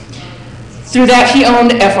courts. Through that, he owned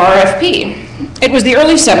FRFP. It was the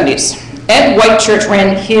early 70s. Ed Whitechurch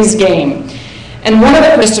ran his game, and one of the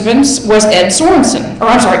participants was Eric Sorensen,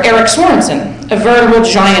 a veritable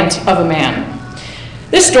giant of a man.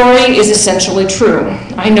 This story is essentially true.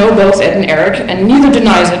 I know both Ed and Eric, and neither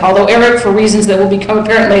denies it, although Eric, for reasons that will become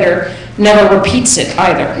apparent later, never repeats it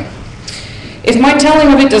either. If my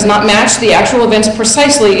telling of it does not match the actual events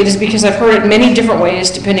precisely, it is because I've heard it many different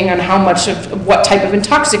ways depending on how much of what type of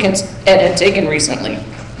intoxicants Ed had taken recently.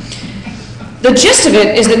 The gist of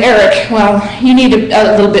it is that Eric, well, you need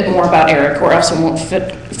a little bit more about Eric or else it won't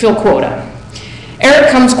fill quota.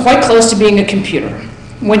 Eric comes quite close to being a computer.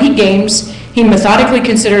 When he games, he methodically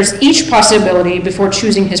considers each possibility before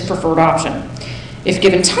choosing his preferred option. If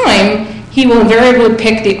given time, he will invariably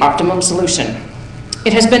pick the optimum solution.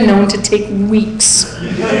 It has been known to take weeks.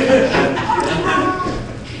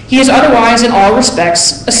 He is otherwise, in all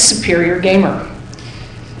respects, a superior gamer.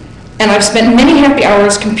 And I've spent many happy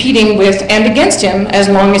hours competing with and against him as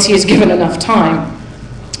long as he is given enough time.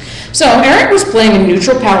 So Eric was playing a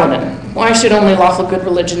neutral paladin. Why should only lawful good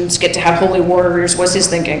religions get to have holy warriors, was his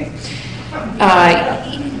thinking.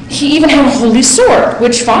 He even had a holy sword,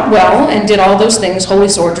 which fought well and did all those things holy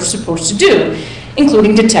swords are supposed to do,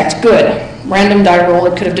 including detect good. Random die roll,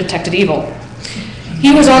 it could have detected evil.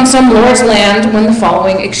 He was on some lord's land when the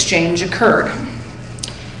following exchange occurred.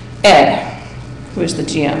 Ed, who is the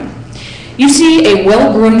GM, you see a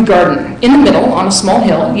well-groomed garden. In the middle, on a small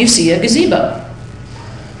hill, you see a gazebo.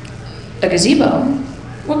 A gazebo?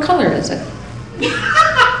 What color is it?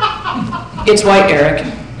 It's white, Eric.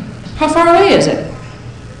 How far away is it?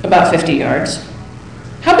 About 50 yards.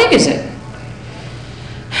 How big is it?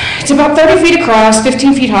 It's about 30 feet across,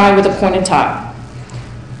 15 feet high with a pointed top.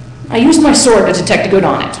 I used my sword to detect good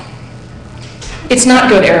on it. It's not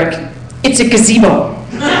good, Eric. It's a gazebo.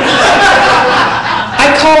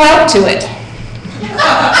 I call out to it.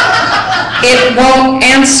 It won't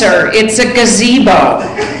answer. It's a gazebo.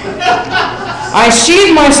 I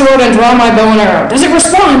sheathe my sword and draw my bow and arrow. Does it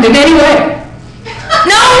respond in any way?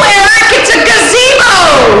 No, Eric, it's a gazebo!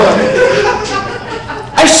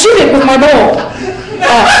 I shoot it with my bow.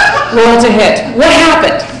 Roll to hit. What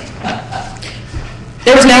happened?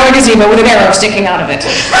 There was now a gazebo with an arrow sticking out of it.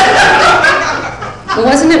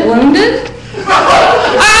 Wasn't it wounded?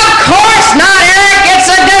 Of course not, Eric! It's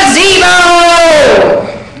a gazebo!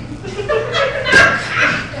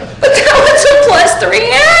 But that was a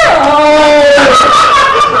 +3 arrow!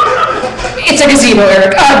 It's a gazebo,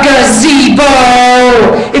 Eric. A gazebo!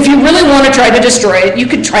 If you really want to try to destroy it, you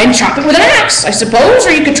could try and chop it with an axe, I suppose,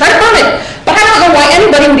 or you could try to burn it. But I don't know why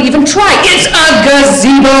anybody would even try. It's a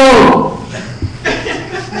gazebo!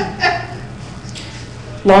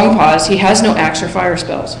 Long pause. He has no axe or fire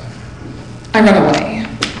spells. I run away.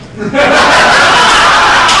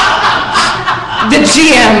 The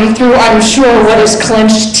GM, through I'm sure what is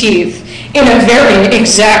clenched teeth, in a very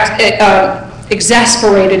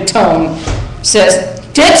exasperated tone, says,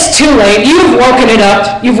 "It's too late. You've woken it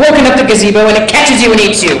up. You've woken up the gazebo, and it catches you and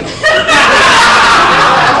eats you."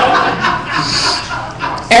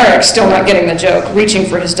 Eric, still not getting the joke, reaching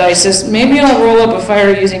for his dice, says, "Maybe I'll roll up a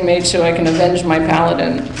fire-using mage so I can avenge my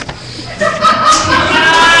paladin."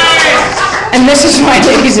 And this is why,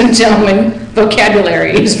 ladies and gentlemen,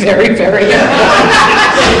 vocabulary is very, very important.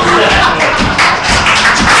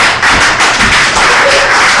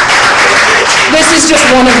 This is just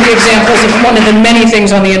one of the examples of one of the many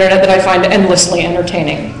things on the internet that I find endlessly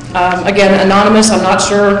entertaining. Again, anonymous, I'm not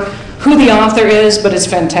sure who the author is, but it's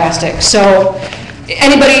fantastic. So,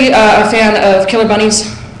 anybody a fan of Killer Bunnies,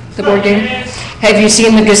 the board game? Have you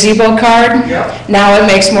seen the gazebo card? Yeah. Now it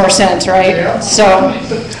makes more sense, right? Yeah. So,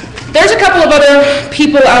 there's a couple of other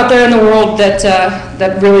people out there in the world that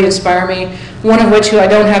that really inspire me. One of which, who I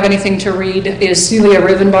don't have anything to read, is Celia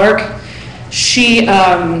Rivenbark. She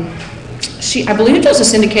I believe does a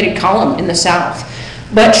syndicated column in the South,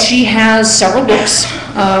 but she has several books.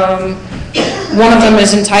 One of them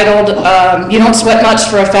is entitled "You Don't Sweat Much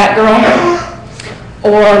for a Fat Girl,"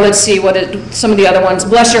 or let's see some of the other ones.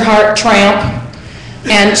 "Bless Your Heart, Tramp,"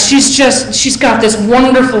 and she's got this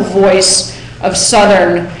wonderful voice of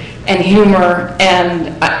Southern and humor,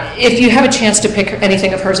 and if you have a chance to pick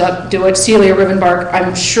anything of hers up, do it. Celia Rivenbark,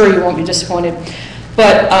 I'm sure you won't be disappointed.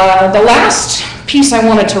 But the last piece I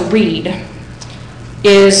wanted to read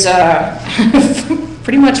is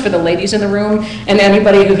pretty much for the ladies in the room and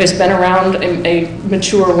anybody who has been around a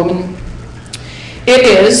mature woman. It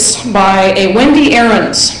is by a Wendy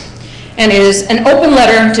Aarons and is an open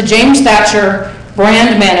letter to James Thatcher,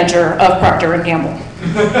 brand manager of Procter & Gamble.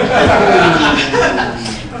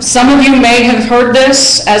 Some of you may have heard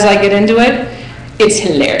this as I get into it. It's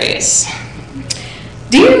hilarious.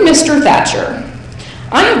 Dear Mr. Thatcher,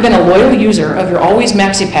 I have been a loyal user of your Always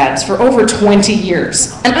Maxi Pads for over 20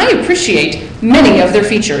 years, and I appreciate many of their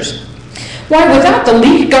features. Why, without the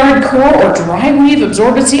leak guard core or dry weave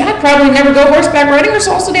absorbency, I'd probably never go horseback riding or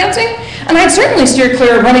salsa dancing, and I'd certainly steer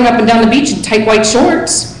clear of running up and down the beach in tight white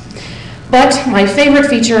shorts. But my favorite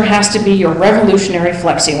feature has to be your revolutionary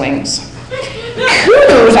flexi wings.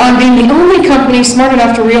 Kudos on being the only company smart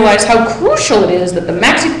enough to realize how crucial it is that the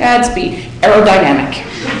maxi pads be aerodynamic.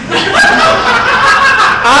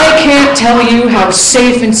 I can't tell you how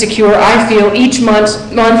safe and secure I feel each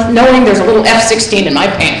month knowing there's a little F-16 in my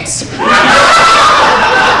pants.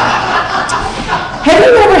 Have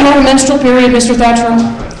you ever had a menstrual period, Mr. Thatcher?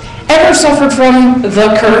 Ever suffered from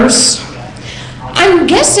the curse? I'm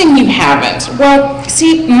guessing you haven't. Well,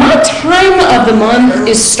 see, my time of the month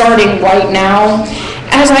is starting right now.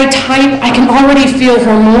 As I type, I can already feel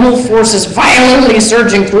hormonal forces violently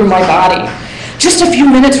surging through my body. Just a few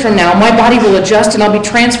minutes from now, my body will adjust and I'll be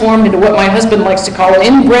transformed into what my husband likes to call an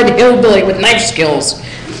inbred hillbilly with knife skills.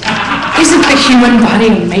 Isn't the human body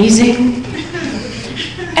amazing?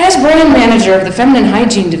 As brand manager of the Feminine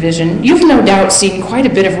Hygiene Division, you've no doubt seen quite a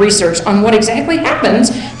bit of research on what exactly happens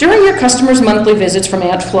during your customers' monthly visits from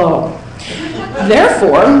Aunt Flo.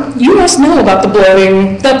 Therefore, you must know about the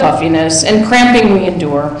bloating, the puffiness, and cramping we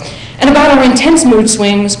endure, and about our intense mood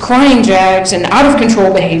swings, crying jags, and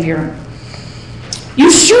out-of-control behavior. You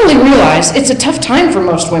surely realize it's a tough time for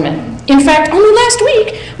most women. In fact, only last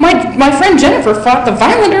week, my friend Jennifer fought the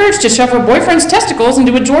violent urge to shove her boyfriend's testicles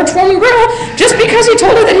into a George Foreman grill just because he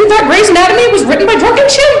told her that he thought Grey's Anatomy was written by drunken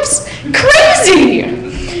chimps. Crazy!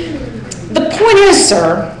 The point is,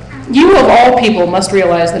 sir, you of all people must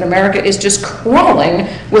realize that America is just crawling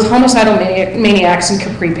with homicidal maniacs in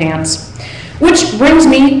capri pants. Which brings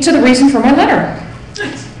me to the reason for my letter.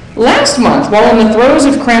 Last month, while in the throes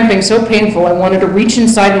of cramping so painful I wanted to reach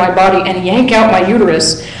inside my body and yank out my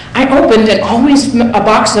uterus, I opened a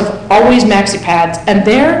box of Always Maxi Pads, and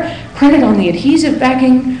there, printed on the adhesive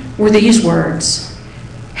backing, were these words: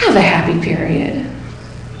 "Have a happy period."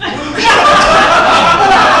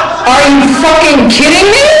 Are you fucking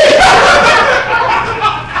kidding me?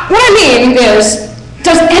 What I mean is,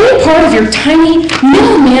 does any part of your tiny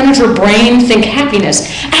middle manager brain think happiness,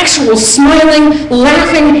 actual smiling,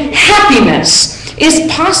 laughing happiness, is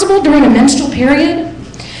possible during a menstrual period?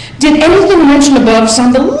 Did anything mentioned above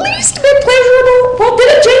sound the least bit pleasurable? Well, did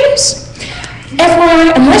it, James?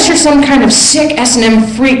 FYI, unless you're some kind of sick S&M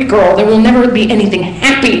freak girl, there will never be anything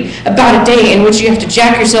happy about a day in which you have to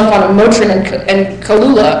jack yourself on a Motrin and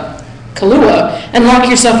Kahlua and lock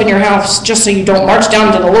yourself in your house just so you don't march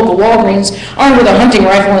down to the local Walgreens armed with a hunting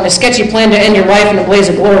rifle and a sketchy plan to end your life in a blaze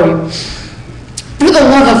of glory. For the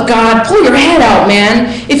love of God, pull your head out, man.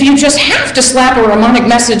 If you just have to slap a moronic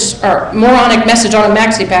message on a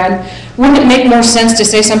maxi pad, wouldn't it make more sense to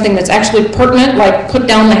say something that's actually pertinent, like put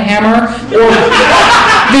down the hammer, or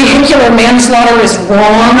vehicular manslaughter is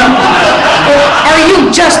wrong? Or are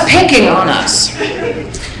you just picking on us?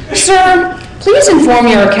 Sir, please inform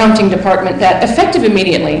your accounting department that, effective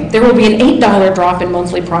immediately, there will be an $8 drop in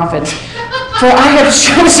monthly profits, for I have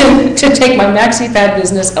chosen to take my maxi pad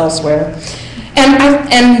business elsewhere.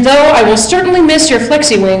 And though I will certainly miss your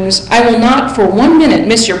flexi wings, I will not for 1 minute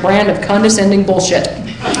miss your brand of condescending bullshit.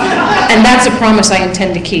 And that's a promise I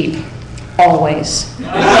intend to keep. Always.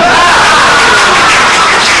 Again,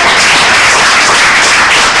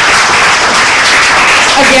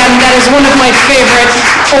 that is one of my favorite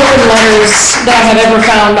open letters that I have ever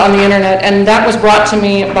found on the internet, and that was brought to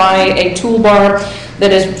me by a toolbar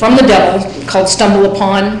that is from the devil called Stumble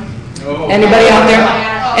Upon. Anybody out there?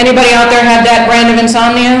 Anybody out there had that brand of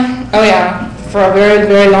insomnia? Oh yeah, for a very,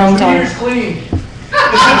 very long time.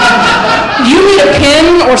 You need a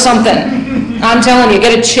pin or something. I'm telling you,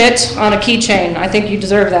 get a chit on a keychain. I think you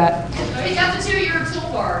deserve that. You got the 2-year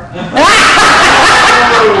toolbar.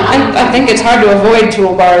 I think it's hard to avoid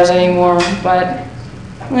toolbars anymore, but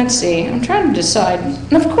let's see. I'm trying to decide.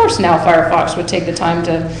 And of course now Firefox would take the time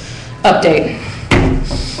to update.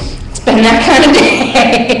 It's been that kind of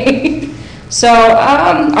day. So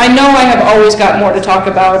I know I have always got more to talk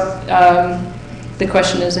about. The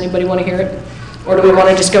question is, anybody want to hear it? Or do we want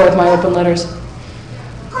to just go with my open letters? Of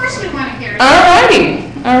course we want to hear it.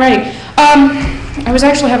 Alrighty. I was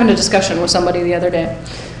actually having a discussion with somebody the other day.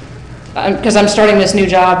 Because I'm starting this new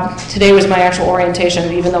job. Today was my actual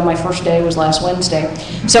orientation, even though my first day was last Wednesday.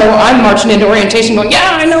 So I'm marching into orientation going, yeah,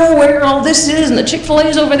 I know where all this is, and the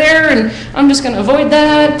Chick-fil-A's over there, and I'm just going to avoid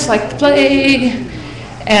that. It's like the plague.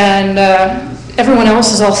 And everyone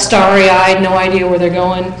else is all starry-eyed, no idea where they're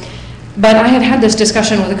going. But I had had this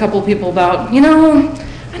discussion with a couple of people about, you know,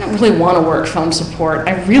 I don't really want to work phone support.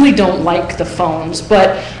 I really don't like the phones,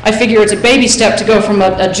 but I figure it's a baby step to go from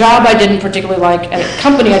a job I didn't particularly like and a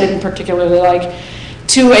company I didn't particularly like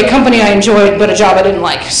to a company I enjoyed but a job I didn't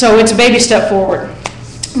like. So it's a baby step forward.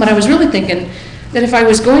 But I was really thinking that if I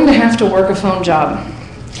was going to have to work a phone job,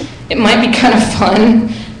 it might be kind of fun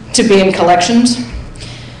to be in collections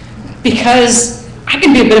because I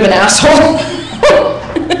can be a bit of an asshole.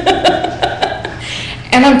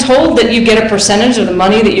 And I'm told that you get a percentage of the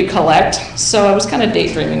money that you collect, so I was kind of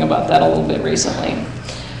daydreaming about that a little bit recently.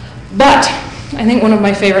 But I think one of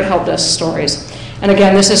my favorite help desk stories, and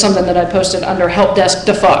again, this is something that I posted under help desk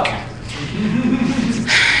to fuck.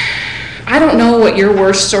 I don't know what your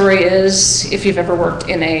worst story is if you've ever worked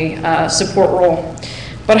in a support role,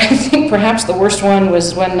 but I think perhaps the worst one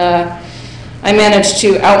was when I managed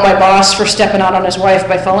to out my boss for stepping out on his wife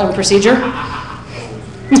by following procedure.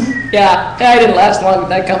 Yeah, I didn't last long at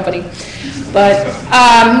that company. But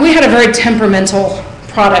we had a very temperamental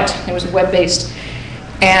product. It was web-based.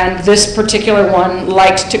 And this particular one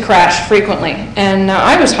liked to crash frequently. And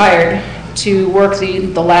I was hired to work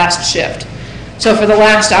the last shift. So for the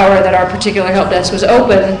last hour that our particular help desk was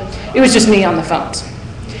open, it was just me on the phones.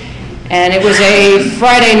 And it was a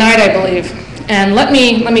Friday night, I believe. And let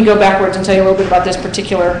me go backwards and tell you a little bit about this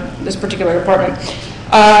particular department.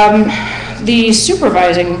 The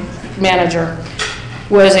supervising manager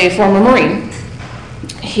was a former Marine.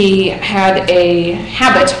 He had a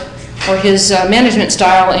habit, or his management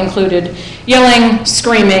style included yelling,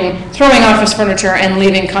 screaming, throwing office furniture, and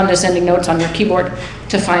leaving condescending notes on your keyboard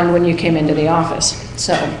to find when you came into the office.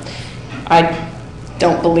 So I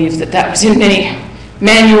don't believe that was in any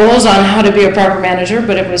manuals on how to be a proper manager,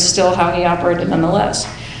 but it was still how he operated nonetheless.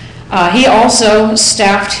 He also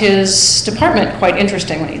staffed his department quite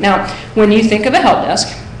interestingly. Now, when you think of a help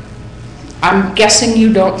desk, I'm guessing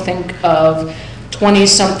you don't think of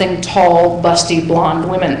 20-something tall, busty, blonde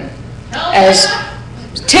women as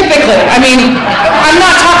typically. I mean, I'm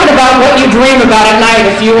not talking about what you dream about at night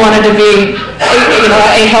if you wanted to be,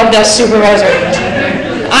 a help desk supervisor.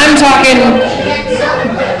 I'm talking,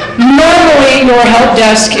 normally your help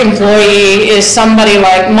desk employee is somebody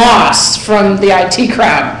like Moss from the IT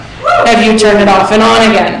crowd. Have you turned it off and on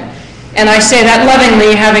again? And I say that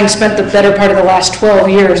lovingly, having spent the better part of the last 12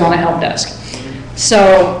 years on a help desk.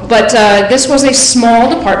 So, but this was a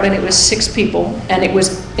small department. It was 6 people, and it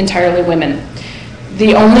was entirely women.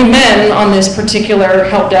 The only men on this particular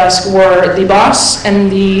help desk were the boss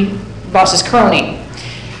and the boss's crony.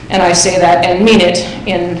 And I say that and mean it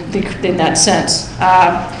in that sense.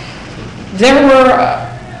 There were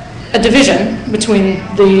a division between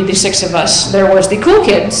the 6 of us. There was the cool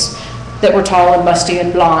kids that were tall and busty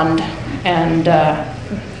and blonde and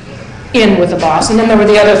in with the boss. And then there were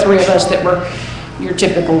the other 3 of us that were your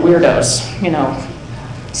typical weirdos,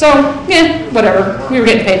 So, yeah, whatever. We were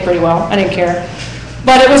getting paid pretty well. I didn't care.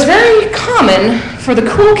 But it was very common for the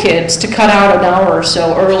cool kids to cut out an hour or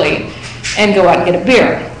so early and go out and get a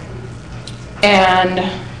beer. And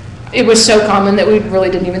it was so common that we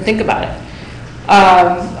really didn't even think about it.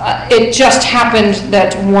 It just happened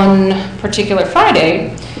that one particular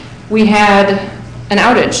Friday, we had an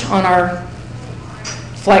outage on our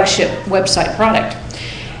flagship website product.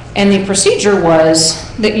 And the procedure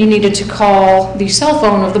was that you needed to call the cell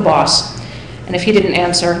phone of the boss, and if he didn't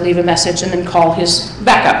answer, leave a message and then call his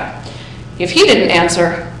backup. If he didn't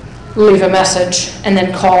answer, leave a message and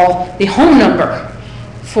then call the home number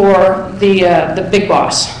for the big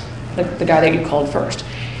boss, the guy that you called first.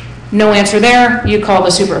 No answer there, you call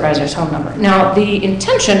the supervisor's home number. Now, the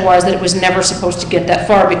intention was that it was never supposed to get that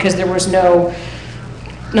far because there was no,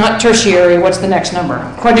 not tertiary, what's the next number?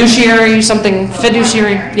 Quadutiary, something,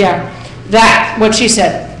 fiduciary, yeah. That, what she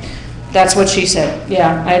said. That's what she said,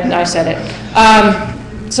 yeah, I said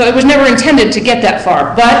it. So it was never intended to get that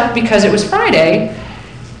far, but because it was Friday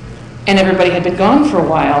and everybody had been gone for a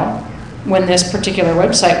while, when this particular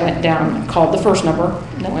website went down, called the first number,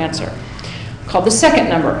 no answer. Called the second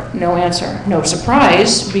number, no answer. No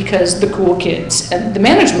surprise, because the cool kids and the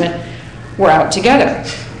management were out together.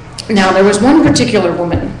 Now, there was one particular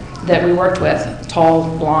woman that we worked with,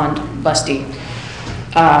 tall, blonde, busty.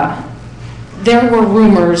 There were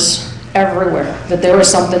rumors everywhere that there was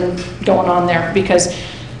something going on there because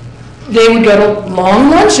they would go to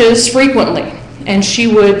long lunches frequently, and she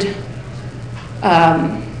would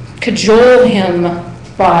cajole him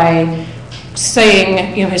by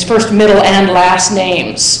saying, his first, middle, and last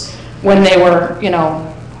names when they were,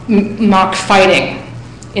 mock fighting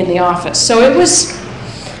in the office. So it was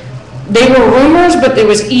they were rumors, but it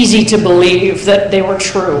was easy to believe that they were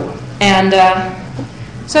true. And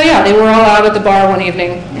so yeah, they were all out at the bar one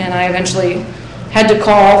evening, and I eventually had to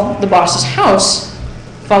call the boss's house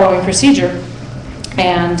following procedure.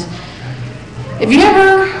 And if you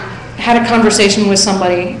ever had a conversation with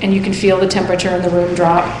somebody and you can feel the temperature in the room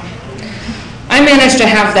drop, I managed to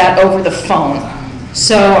have that over the phone.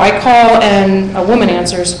 So I call and a woman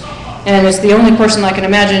answers, and it's the only person I can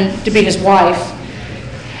imagine to be his wife.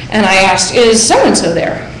 And I asked, is so-and-so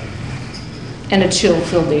there? And a chill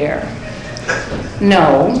filled the air.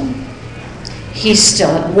 No, he's still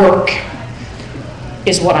at work,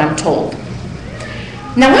 is what I'm told.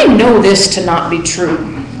 Now I know this to not be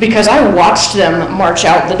true, because I watched them march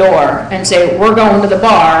out the door and say, we're going to the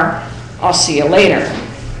bar, I'll see you later.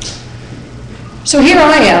 So here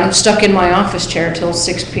I am, stuck in my office chair till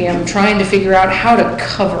 6 p.m., trying to figure out how to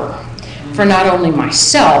cover for not only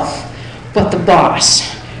myself, but the boss.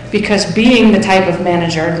 Because being the type of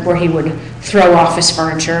manager where he would throw office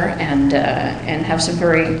furniture and have some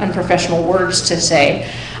very unprofessional words to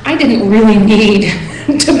say, I didn't really need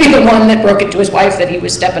to be the one that broke it to his wife that he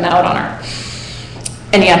was stepping out on her.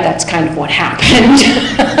 And yet that's kind of what happened.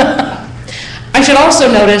 I should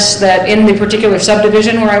also notice that in the particular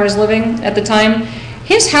subdivision where I was living at the time,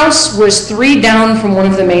 his house was 3 down from one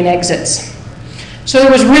of the main exits. So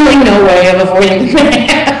there was really no way of avoiding the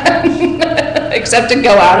man, except to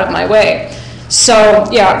go out of my way. So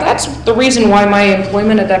yeah, that's the reason why my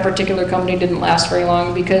employment at that particular company didn't last very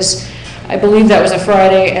long, because I believe that was a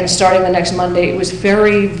Friday, and starting the next Monday, it was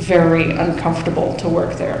very, very uncomfortable to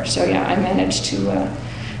work there. So yeah, I managed to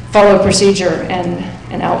follow procedure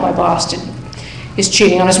and out my boss is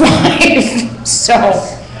cheating on his wife. So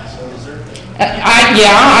I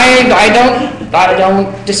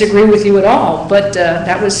don't disagree with you at all, but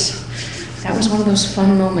that was one of those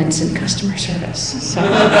fun moments in customer service. So,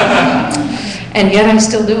 and yet I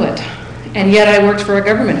still do it. And yet I worked for a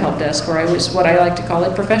government help desk where I was what I like to call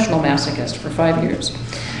a professional masochist for 5 years.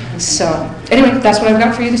 So anyway, that's what I've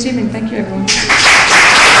got for you this evening. Thank you, everyone.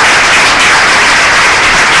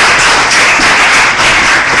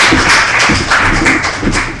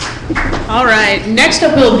 All right, next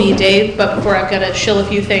up will be Dave, but before I've got to shill a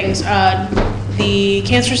few things. The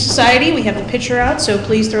Cancer Society, we have the picture out, so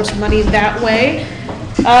please throw some money that way.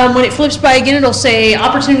 When it flips by again, it'll say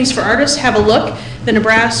Opportunities for Artists. Have a look. The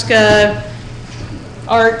Nebraska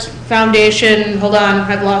Art Foundation, hold on,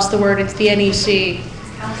 I've lost the word, it's the NEC.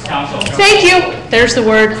 Council. Thank you, there's the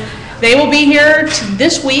word. They will be here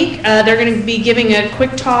this week. They're going to be giving a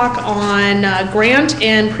quick talk on grant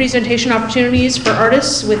and presentation opportunities for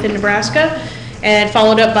artists within Nebraska, and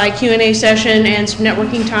followed up by Q&A session and some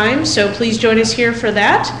networking time. So please join us here for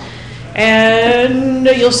that. And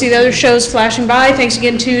you'll see the other shows flashing by. Thanks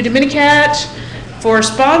again to Dominicat for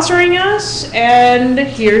sponsoring us. And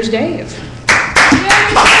here's Dave.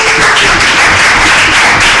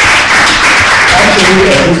 Actually,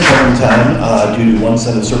 at this point in time, due to one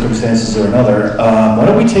set of circumstances or another, why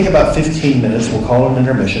don't we take about 15 minutes, we'll call it an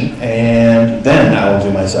intermission, and then I will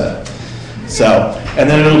do my set. So, and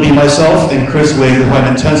then it'll be myself and Chris Wade, who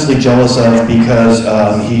I'm intensely jealous of because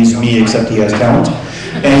he's me except he has talent.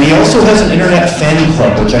 And he also has an internet fan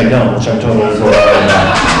club, which I don't, which I'm totally glad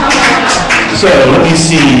about. So, let me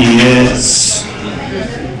see, it's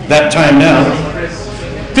that time now.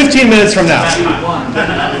 15 minutes from now.